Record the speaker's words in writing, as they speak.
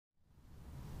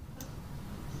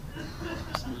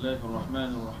الله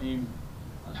الرحمن الرحيم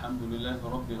الحمد لله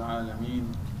رب العالمين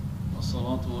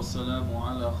والصلاة والسلام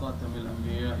على خاتم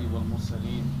الأنبياء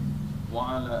والمرسلين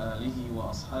وعلى آله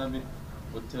وأصحابه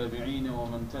والتابعين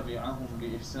ومن تبعهم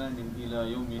بإحسان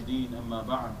إلى يوم الدين أما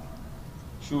بعد.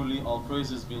 Surely all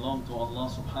praises belong to Allah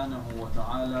subhanahu wa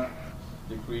ta'ala,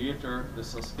 the creator, the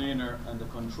sustainer and the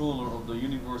controller of the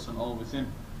universe and all within.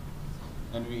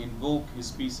 And we invoke His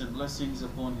peace and blessings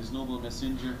upon His noble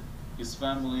messenger, his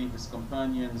family, his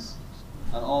companions,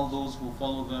 and all those who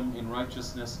follow them in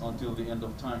righteousness until the end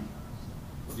of time.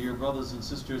 Dear brothers and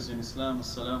sisters in Islam,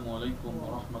 Assalamu alaikum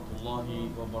wa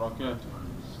rahmatullahi wa barakatuh.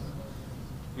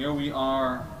 Here we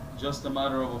are, just a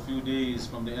matter of a few days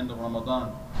from the end of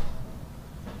Ramadan.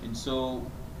 And so,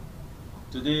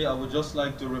 today I would just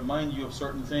like to remind you of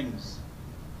certain things.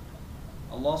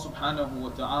 Allah subhanahu wa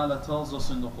ta'ala tells us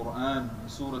in the Quran, in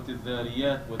Surah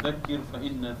Al-Dhariyat, وَذَكِّرْ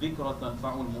فَإِنَّ ذِكْرَ تَنْفَعُ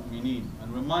الْمُؤْمِنِينَ,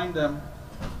 and remind them,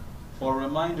 for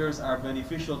reminders are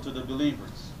beneficial to the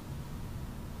believers.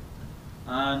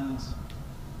 And,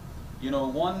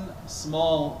 one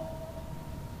small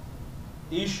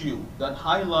issue that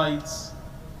highlights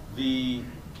the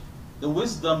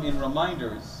wisdom in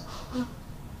reminders,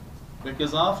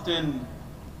 because often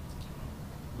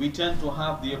we tend to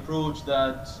have the approach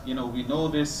that, we know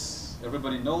this,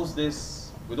 everybody knows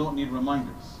this, we don't need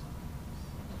reminders.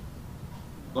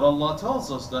 But Allah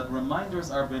tells us that reminders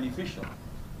are beneficial.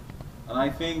 And I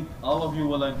think all of you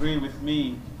will agree with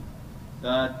me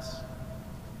that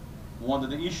one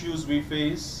of the issues we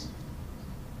face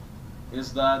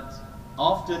is that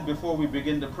often before we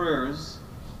begin the prayers,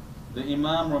 the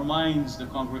Imam reminds the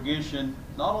congregation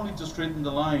not only to straighten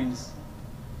the lines,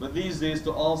 but these days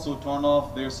to also turn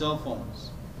off their cell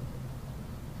phones.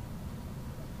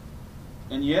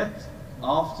 And yet,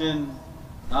 often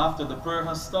after the prayer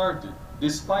has started,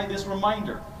 despite this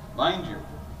reminder, mind you,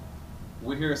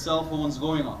 we hear cell phones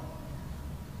going on.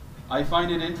 I find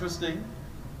it interesting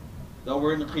that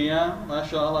we're in Qiyam,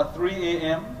 mashallah, 3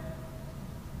 a.m.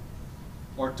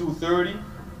 or 2:30,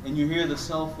 and you hear the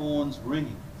cell phones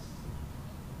ringing.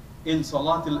 In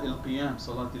Salatul Qiyam,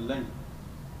 Salatul Layl.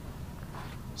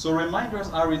 So reminders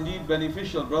are indeed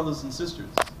beneficial, brothers and sisters.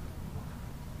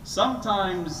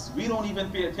 Sometimes we don't even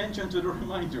pay attention to the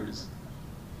reminders.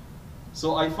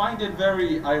 So I find it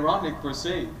very ironic per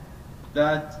se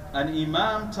that an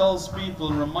imam tells people,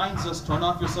 reminds us, turn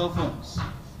off your cell phones.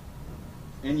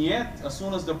 And yet, as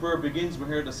soon as the prayer begins, we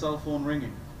hear the cell phone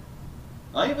ringing.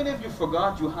 Now even if you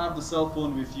forgot you have the cell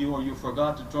phone with you or you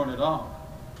forgot to turn it off,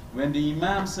 when the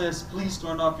imam says, please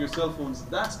turn off your cell phones,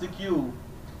 that's the cue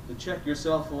to check your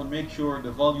cell phone, make sure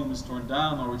the volume is turned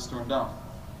down or it's turned off.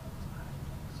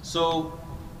 So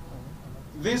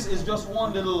this is just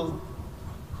one little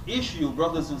issue,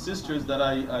 brothers and sisters, that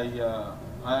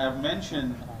I have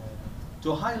mentioned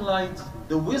to highlight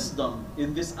the wisdom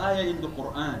in this ayah in the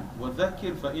Quran.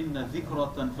 وَذَكِّرْ فَإِنَّ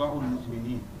ذِكْرَ تَنْفَعُ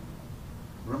الْمُؤْمِنِينَ.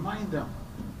 Remind them,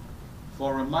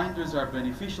 for reminders are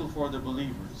beneficial for the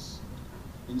believers.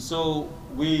 And so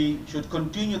we should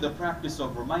continue the practice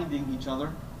of reminding each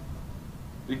other,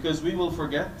 because we will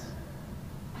forget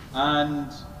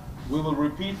and we will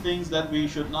repeat things that we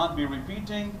should not be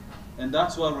repeating, and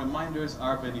that's why reminders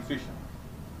are beneficial.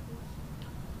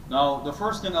 Now, the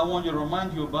first thing I want to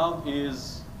remind you about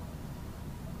is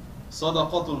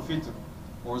Sadaqatul Fitr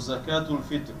or Zakatul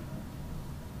Fitr,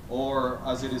 or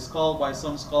as it is called by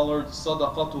some scholars,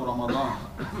 Sadaqatul Ramadan.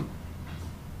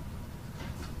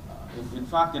 In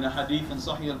fact, in a hadith in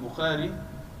Sahih al-Bukhari,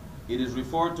 it is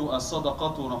referred to as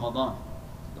Sadaqatul Ramadan.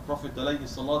 The Prophet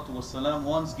ﷺ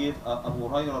once gave Abu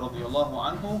Hurairah radiallahu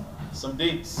anhu some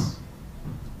dates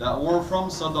that were from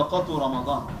Sadaqatul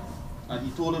Ramadan, and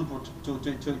he told him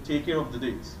to take care of the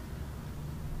dates.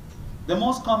 The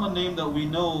most common name that we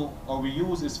know or we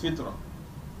use is Fitra,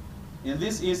 and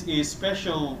this is a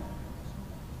special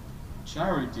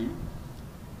charity,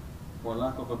 for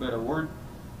lack of a better word,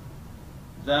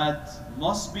 that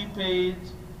must be paid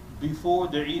before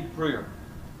the Eid prayer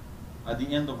at the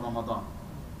end of Ramadan.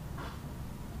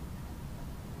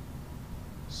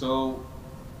 So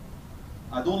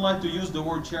I don't like to use the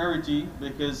word charity,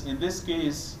 because in this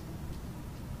case,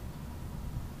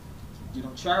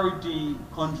 charity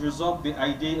conjures up the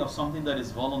idea of something that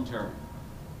is voluntary.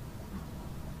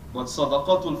 But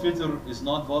Sadaqatul Fitr is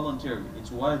not voluntary, it's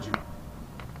wajib.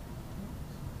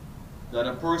 That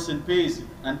a person pays it,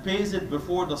 and pays it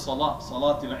before the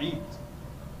Salatul Eid.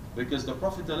 Because the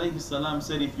Prophet ﷺ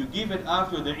said, if you give it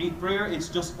after the Eid prayer, it's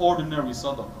just ordinary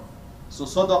Sadaqah. So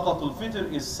Sadaqatul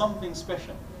Fitr is something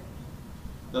special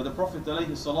that the Prophet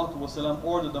ﷺ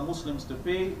ordered the Muslims to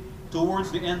pay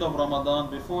towards the end of Ramadan,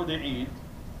 before the Eid,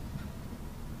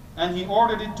 And he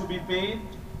ordered it to be paid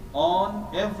on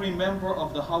every member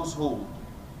of the household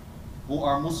who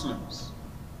are Muslims.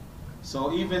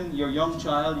 So even your young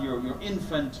child, your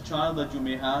infant child that you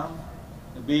may have,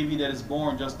 a baby that is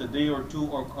born just a day or two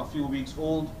or a few weeks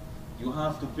old, you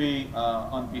have to pay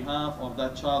on behalf of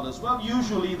that child as well.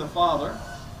 Usually the father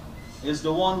is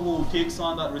the one who takes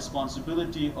on that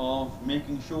responsibility of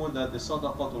making sure that the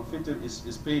Sadaqatul Fitr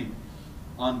is paid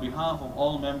on behalf of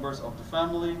all members of the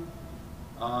family.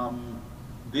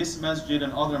 This masjid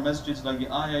and other masjids like the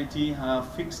IIT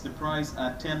have fixed the price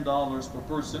at $10 per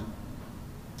person,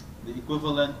 the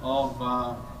equivalent of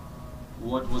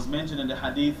what was mentioned in the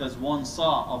hadith as 1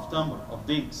 sa' of tamr, of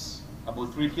dates,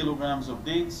 about 3 kilograms of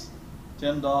dates,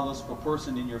 $10 per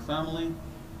person in your family.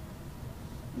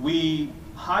 We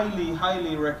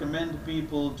highly recommend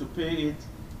people to pay it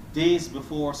days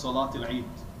before Salat al-Eid.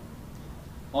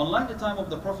 Unlike the time of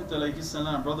the Prophet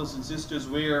ﷺ, brothers and sisters,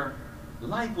 where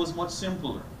life was much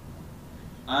simpler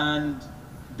and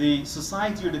the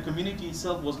society or the community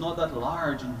itself was not that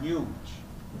large and huge.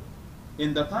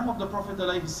 In the time of the Prophet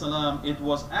ﷺ, it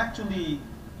was actually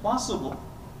possible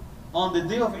on the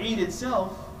day of Eid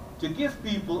itself to give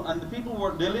people, and the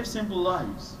people they lived simple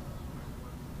lives.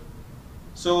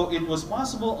 So it was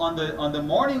possible on the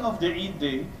morning of the Eid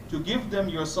day to give them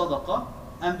your sadaqah,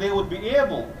 and they would be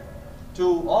able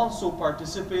to also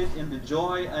participate in the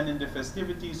joy and in the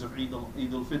festivities of Eid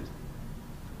al-Fitr.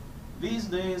 These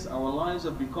days our lives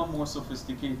have become more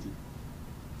sophisticated.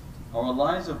 Our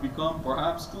lives have become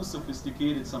perhaps too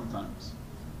sophisticated sometimes.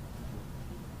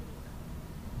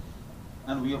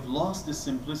 And we have lost this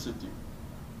simplicity.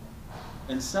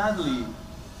 And sadly,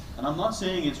 and I'm not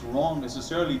saying it's wrong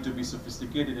necessarily to be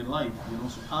sophisticated in life. You know,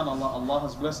 subhanAllah, Allah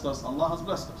has blessed us, Allah has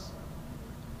blessed us.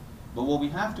 But what we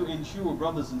have to ensure,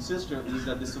 brothers and sisters, is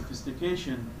that the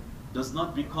sophistication does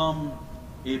not become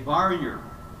a barrier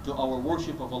to our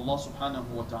worship of Allah subhanahu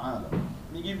wa ta'ala.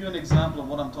 Let me give you an example of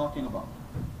what I'm talking about.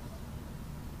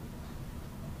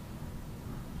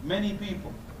 Many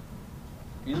people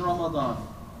in Ramadan,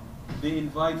 they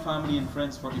invite family and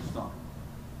friends for iftar.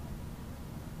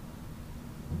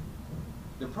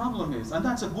 The problem is, and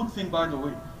that's a good thing by the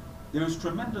way, there is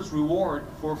tremendous reward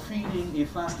for feeding a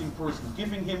fasting person,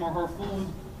 giving him or her food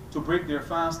to break their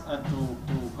fast and to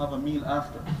have a meal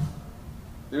after.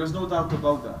 There is no doubt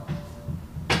about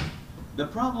that. The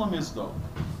problem is though,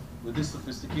 with this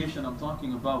sophistication I'm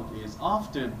talking about, is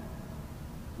often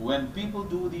when people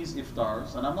do these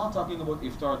iftars, and I'm not talking about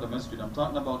iftar at the masjid, I'm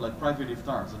talking about like private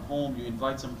iftars at home. You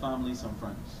invite some family, some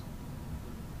friends.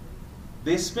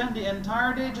 They spend the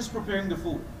entire day just preparing the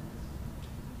food.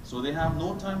 So they have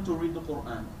no time to read the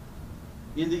Quran.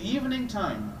 In the evening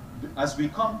time, as we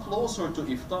come closer to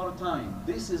iftar time,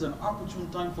 this is an opportune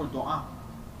time for dua.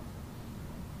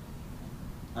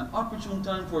 An opportune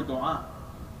time for dua.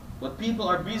 But people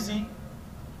are busy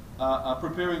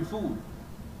preparing food.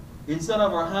 Instead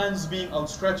of our hands being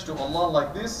outstretched to Allah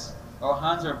like this, our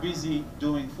hands are busy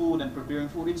doing food and preparing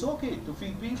food. It's okay to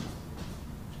feed people.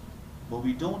 But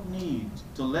we don't need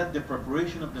to let the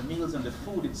preparation of the meals and the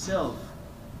food itself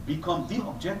become the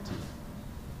objective.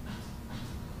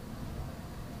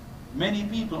 Many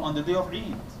people on the day of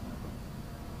Eid,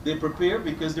 they prepare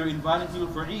because they're inviting people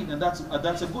for Eid, and that's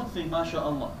a good thing,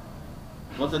 mashallah.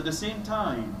 But at the same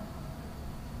time,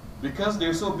 because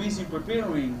they're so busy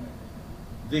preparing,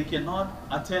 they cannot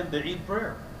attend the Eid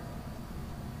prayer.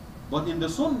 But in the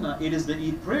Sunnah, it is the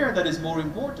Eid prayer that is more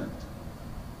important.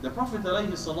 The Prophet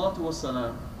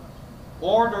ﷺ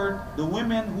ordered the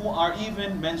women who are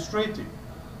even menstruating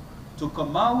to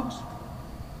come out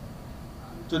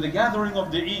to the gathering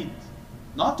of the Eid,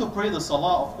 not to pray the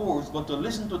Salah of course, but to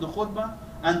listen to the khutbah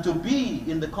and to be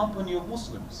in the company of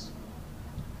Muslims.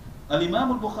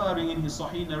 Al-Imam al-Bukhari in his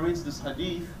Sahih narrates this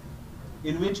hadith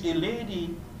in which a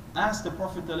lady asked the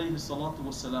Prophet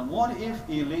ﷺ, what if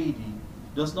a lady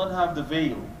does not have the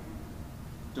veil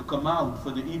to come out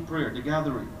for the Eid prayer, the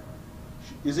gathering?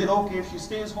 Is it okay if she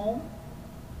stays home?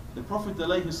 The Prophet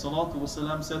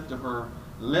ﷺ said to her,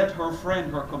 let her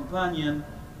friend, her companion,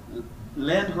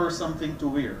 lend her something to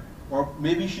wear. Or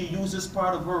maybe she uses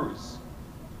part of hers.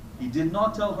 He did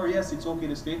not tell her, yes, it's okay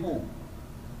to stay home.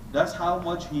 That's how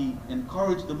much he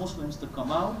encouraged the Muslims to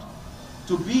come out,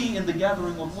 to be in the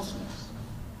gathering of Muslims.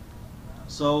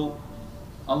 So,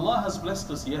 Allah has blessed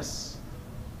us, yes.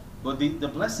 But the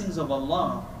blessings of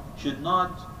Allah should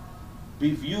not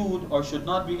be viewed or should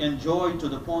not be enjoyed to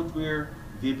the point where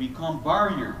they become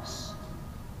barriers.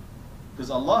 Because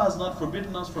Allah has not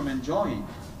forbidden us from enjoying.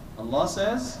 Allah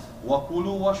says,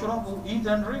 وَكُلُوا وَاشْرَبُوا, eat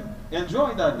and drink.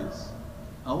 Enjoy, that is.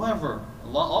 However,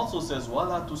 Allah also says,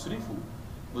 وَلَا تُسْرِفُوا,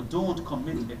 but don't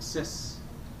commit excess.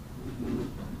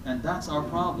 And that's our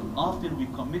problem. Often we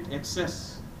commit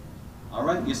excess.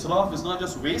 Alright, israf is not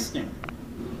just wasting.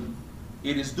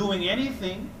 It is doing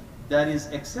anything that is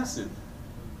excessive.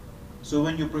 So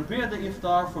when you prepare the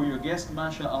iftar for your guest,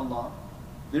 mashallah,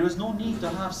 there is no need to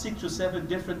have 6 or 7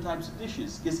 different types of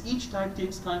dishes, because each type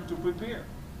takes time to prepare.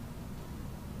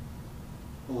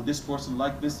 Oh, this person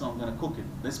like this, so I'm going to cook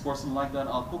it. This person like that,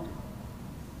 I'll cook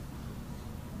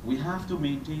it. We have to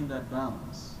maintain that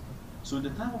balance. So in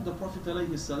the time of the Prophet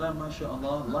ﷺ,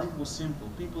 mashallah, life was simple.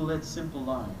 People led simple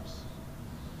lives.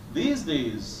 These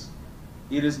days,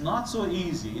 it is not so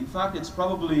easy. In fact, it's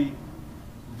probably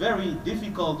very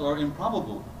difficult or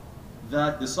improbable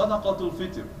that the Sadaqatul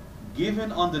Fitr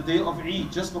given on the day of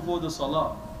Eid, just before the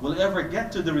Salah, will ever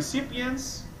get to the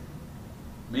recipients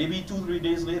maybe 2-3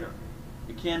 days later.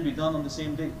 It can't be done on the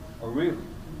same day, or rarely.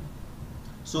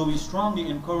 So we strongly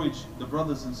encourage the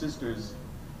brothers and sisters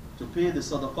to pay the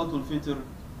Sadaqatul Fitr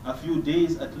a few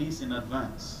days at least in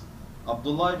advance.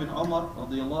 Abdullah ibn Umar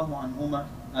radiyallahu anhuma,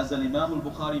 as Imam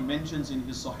al-Bukhari mentions in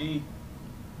his Sahih,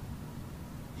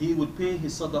 he would pay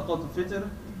his Sadaqatul Fitr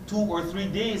 2 or 3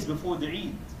 days before the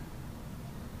Eid.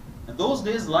 And those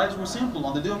days lives were simple.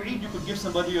 On the day of Eid you could give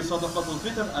somebody your Sadaqatul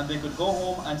Fitr and they could go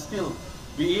home and still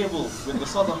be able with the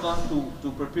Sadaqah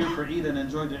to prepare for Eid and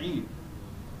enjoy the Eid.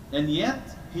 And yet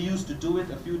he used to do it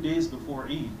a few days before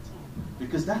Eid,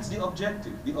 because that's the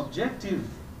objective. The objective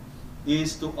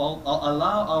is to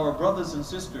allow our brothers and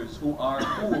sisters who are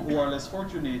poor, who are less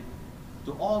fortunate,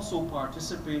 to also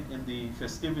participate in the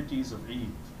festivities of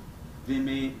Eid. They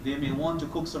may want to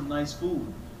cook some nice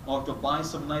food or to buy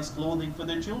some nice clothing for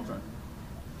their children.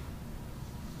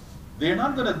 They're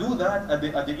not going to do that at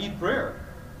the Eid prayer.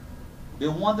 They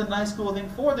want the nice clothing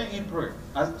for the Eid prayer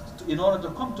in order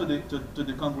to come to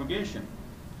the congregation.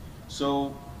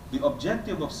 So the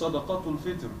objective of Sadaqatul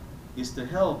Fitr is to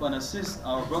help and assist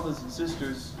our brothers and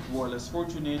sisters who are less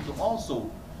fortunate to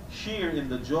also share in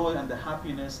the joy and the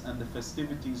happiness and the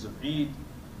festivities of Eid.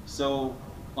 So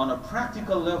on a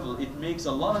practical level, it makes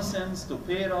a lot of sense to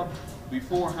pay it up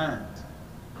beforehand.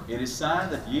 It is sad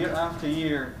that year after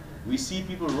year we see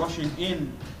people rushing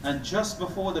in, and just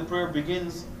before the prayer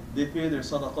begins they pay their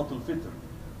Sadaqatul Fitr.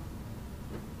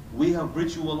 We have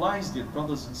ritualized it,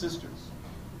 brothers and sisters.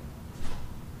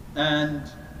 And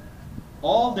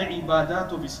all the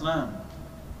ibadat of Islam,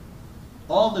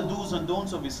 all the do's and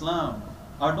don'ts of Islam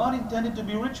are not intended to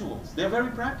be rituals. They're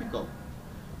very practical.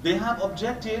 They have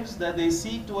objectives that they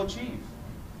seek to achieve.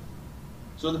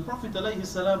 So the Prophet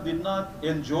ﷺ did not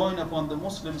enjoin upon the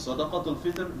Muslims Sadaqatul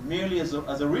Fitr merely as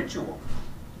a ritual.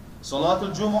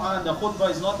 Salatul Jumu'ah and the khutbah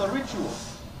is not a ritual.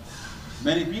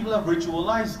 Many people have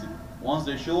ritualized it. Once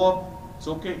they show up, it's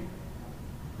okay.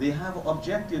 They have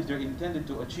objectives they're intended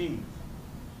to achieve.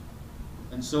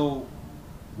 And so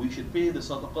we should pay the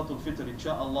Sadaqatul Fitr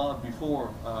insha'Allah before,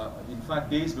 in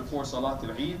fact days before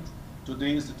Salatul Eid.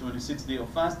 Today is the 26th day of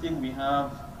fasting. We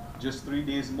have just 3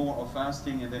 days more of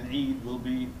fasting, and then Eid will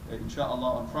be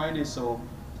insha'Allah on Friday. So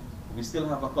we still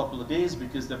have a couple of days,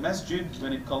 because the Masjid,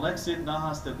 when it collects it, now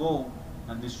has to go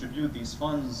and distribute these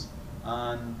funds,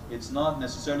 and it's not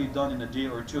necessarily done in a day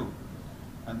or two.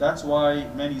 And that's why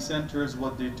many centers,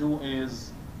 what they do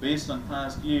is, based on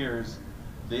past years,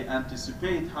 they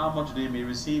anticipate how much they may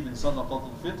receive in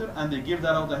Sadaqatul Fitr, and they give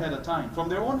that out ahead of time from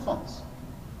their own funds.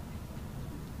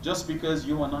 Just because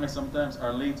you and I sometimes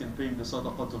are late in paying the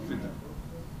Sadaqatul Fitr.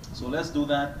 So let's do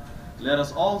that. Let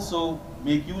us also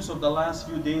make use of the last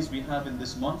few days we have in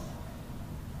this month.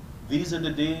 These are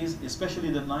the days,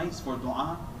 especially the nights, for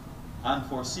dua and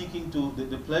for seeking to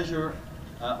the pleasure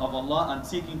of Allah and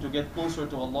seeking to get closer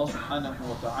to Allah subhanahu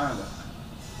wa ta'ala.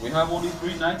 We have only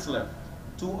 3 nights left,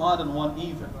 2 odd and 1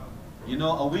 even. You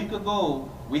know, a week ago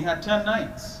we had 10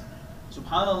 nights.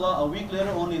 Subhanallah, a week later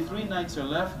only 3 nights are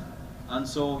left. And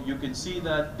so you can see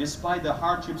that despite the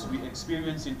hardships we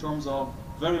experience in terms of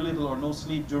very little or no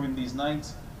sleep during these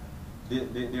nights,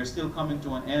 they're still coming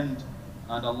to an end.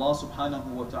 And Allah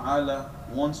subhanahu wa ta'ala,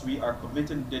 once we are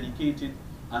committed, dedicated,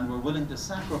 and we're willing to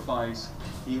sacrifice,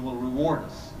 He will reward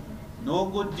us. No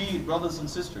good deed, brothers and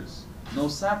sisters, no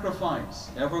sacrifice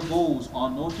ever goes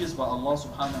unnoticed by Allah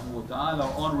subhanahu wa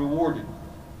ta'ala, unrewarded.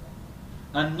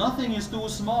 And nothing is too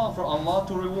small for Allah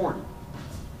to reward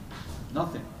it.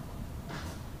 Nothing.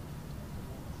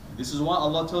 This is why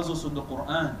Allah tells us in the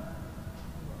Quran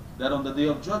that on the Day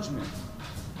of Judgment,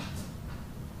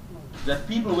 that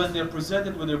people, when they're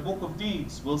presented with their book of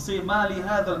deeds, will say, مَا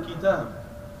لِهَذَا الْكِتَابِ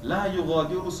لَا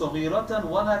يُغَادِرُ صَغِيرَةً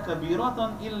وَلَا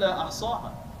كَبِيرَةً إِلَّا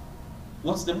أَحْصَاهَا.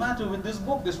 What's the matter with this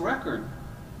book, this record?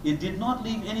 It did not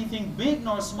leave anything big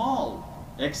nor small,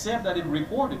 except that it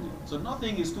recorded it. So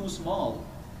nothing is too small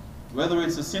whether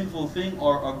it's a sinful thing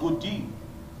or a good deed,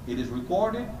 it is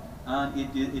recorded and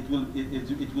it will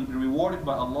be rewarded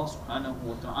by Allah subhanahu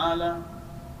wa ta'ala.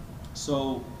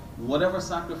 So whatever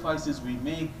sacrifices we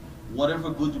make, whatever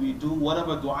good we do,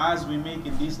 whatever du'as we make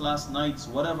in these last nights,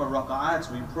 whatever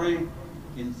raka'ats we pray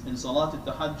in Salat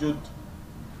al-Tahajjud,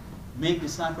 make the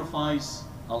sacrifice,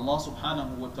 Allah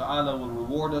subhanahu wa ta'ala will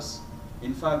reward us.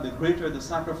 In fact, the greater the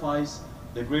sacrifice,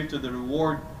 the greater the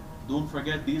reward. Don't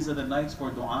forget, these are the nights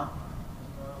for dua.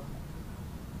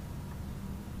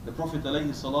 The Prophet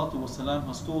ﷺ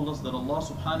has told us that Allah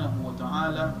subhanahu wa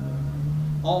ta'ala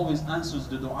always answers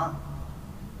the dua.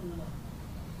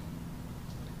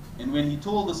 And when he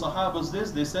told the Sahabas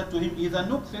this, they said to him, إِذَا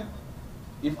نُكْثِرْ,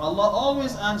 if Allah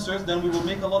always answers, then we will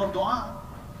make a lot of dua.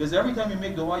 Because every time you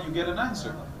make dua, you get an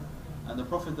answer. And the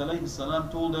Prophet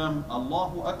ﷺ told them,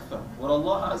 Allahu Akbar. What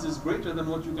Allah has is greater than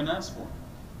what you can ask for.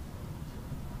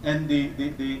 And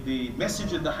the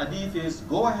message in the hadith is,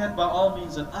 go ahead by all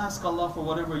means and ask Allah for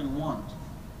whatever you want.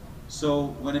 So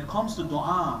when it comes to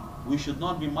dua, we should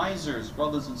not be misers,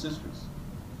 brothers and sisters.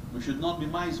 We should not be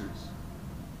misers.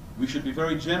 We should be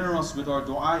very generous with our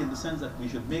dua in the sense that we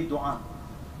should make dua.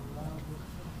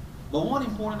 But one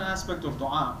important aspect of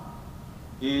dua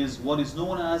is what is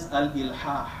known as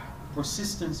al-ilhah,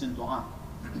 persistence in dua.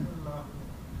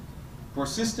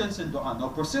 Persistence in dua. Now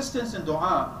persistence in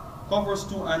dua covers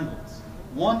two angles.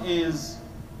 One is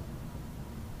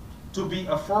to be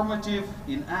affirmative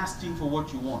in asking for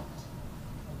what you want.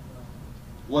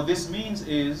 What this means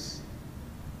is,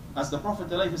 as the Prophet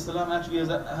ﷺ actually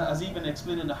has even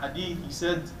explained in the hadith, he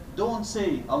said, don't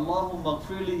say, Allahumma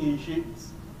ghfirli in shi't.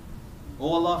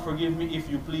 Oh Allah, forgive me if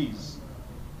you please.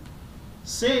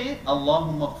 Say,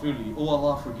 Allahumma ghfirli, oh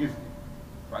Allah, forgive me.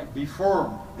 Right? Be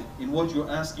firm in what you're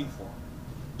asking for.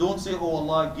 Don't say, oh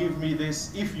Allah, give me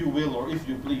this if you will or if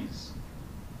you please.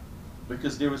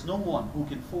 Because there is no one who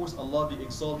can force Allah the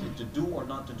Exalted to do or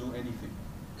not to do anything.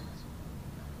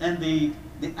 And the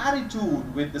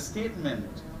attitude with the statement,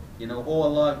 oh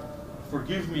Allah,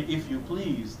 forgive me if you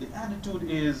please, the attitude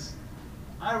is,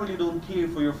 I really don't care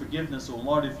for your forgiveness, oh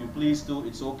Lord, if you please to,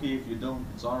 it's okay. If you don't,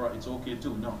 it's alright, it's okay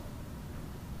too. No.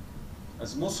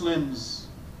 As Muslims,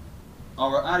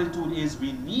 our attitude is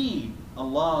we need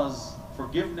Allah's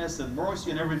forgiveness and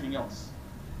mercy and everything else.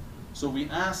 So we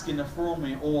ask in a firm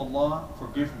way, oh Allah,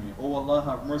 forgive me. Oh Allah,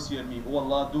 have mercy on me. Oh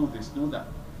Allah, do this, do that.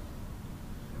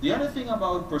 The other thing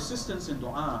about persistence in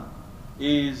dua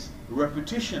is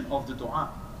repetition of the dua.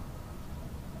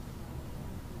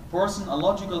 A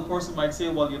logical person might say,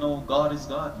 well, God is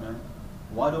God, man.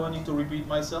 Why do I need to repeat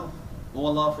myself? Oh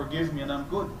Allah, forgive me and I'm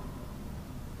good.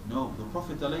 No, the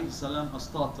Prophet ﷺ has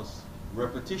taught us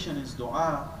repetition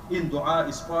in dua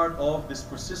is part of this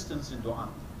persistence in dua.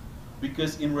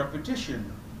 Because in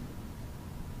repetition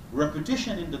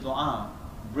in the dua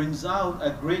brings out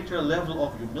a greater level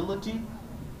of humility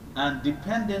and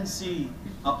dependency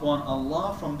upon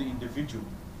Allah from the individual.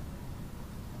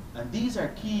 And these are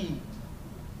key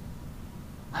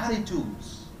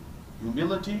attitudes: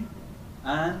 humility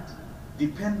and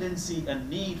dependency and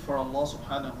need for Allah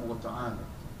subhanahu wa ta'ala.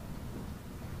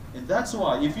 And that's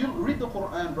why, if you read the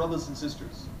Quran, brothers and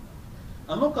sisters,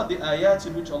 and look at the ayats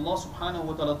in which Allah subhanahu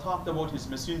wa ta'ala talked about His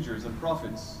messengers and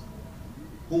prophets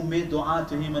who made dua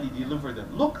to Him and He delivered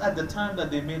them. Look at the time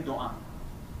that they made dua.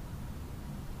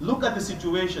 Look at the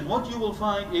situation. What you will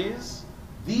find is,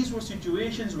 these were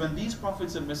situations when these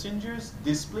prophets and messengers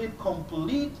displayed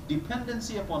complete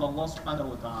dependency upon Allah subhanahu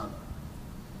wa ta'ala.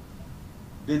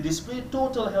 They displayed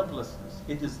total helplessness.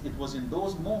 It was in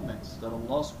those moments that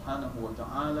Allah subhanahu wa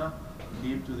ta'ala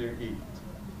came to their aid.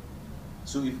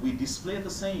 So if we display the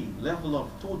same level of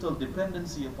total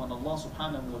dependency upon Allah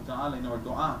subhanahu wa ta'ala in our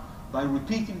dua by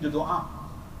repeating the dua,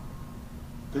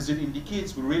 because it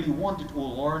indicates we really want it, O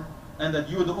Lord, and that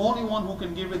you're the only one who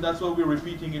can give it, that's why we're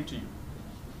repeating it to you.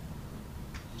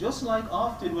 Just like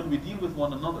often when we deal with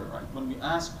one another, right? When we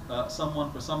ask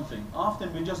someone for something,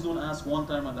 often we just don't ask one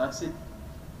time and that's it.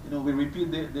 We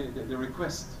repeat the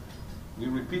request. We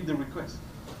repeat the request.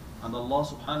 And Allah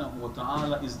subhanahu wa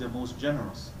ta'ala is the most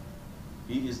generous.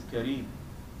 He is Kareem.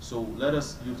 So let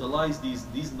us utilize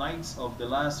these nights of the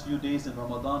last few days in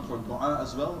Ramadan for dua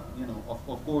as well.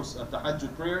 Of course,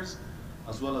 tahajjud prayers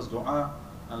as well as dua.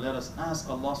 And let us ask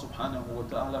Allah subhanahu wa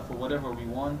ta'ala for whatever we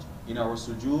want in our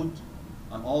sujood,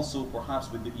 and also perhaps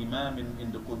with the imam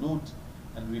in the qunut.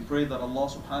 And we pray that Allah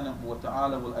subhanahu wa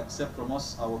ta'ala will accept from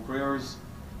us our prayers,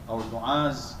 our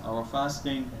du'as, our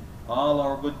fasting, all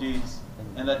our good deeds,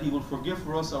 and that He will forgive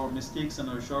for us our mistakes and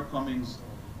our shortcomings,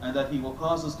 and that He will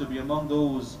cause us to be among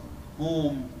those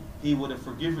whom He would have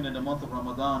forgiven in the month of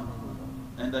Ramadan,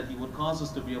 and that He would cause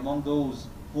us to be among those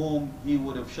whom He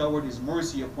would have showered His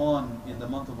mercy upon in the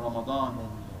month of Ramadan,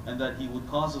 and that He would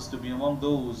cause us to be among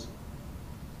those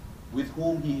with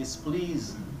whom He is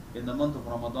pleased in the month of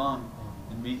Ramadan,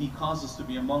 and may He cause us to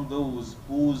be among those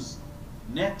whose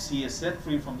necks He has set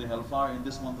free from the hellfire in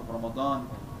this month of Ramadan.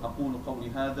 أقول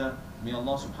قولي هذا. May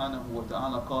Allah subhanahu wa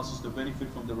ta'ala cause us to benefit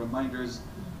from the reminders.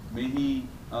 May He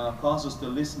cause us to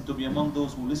listen, to be among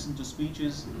those who listen to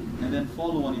speeches and then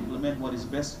follow and implement what is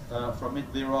best from it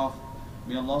thereof.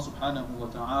 May Allah subhanahu wa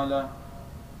ta'ala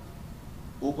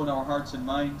open our hearts and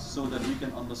minds so that we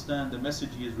can understand the message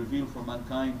He has revealed for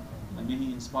mankind, and may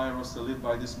He inspire us to live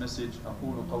by this message.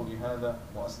 أقول قولي هذا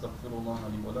وأستغفر الله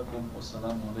لي ولكم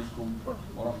والسلام عليكم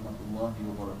ورحمة الله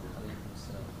وبركاته.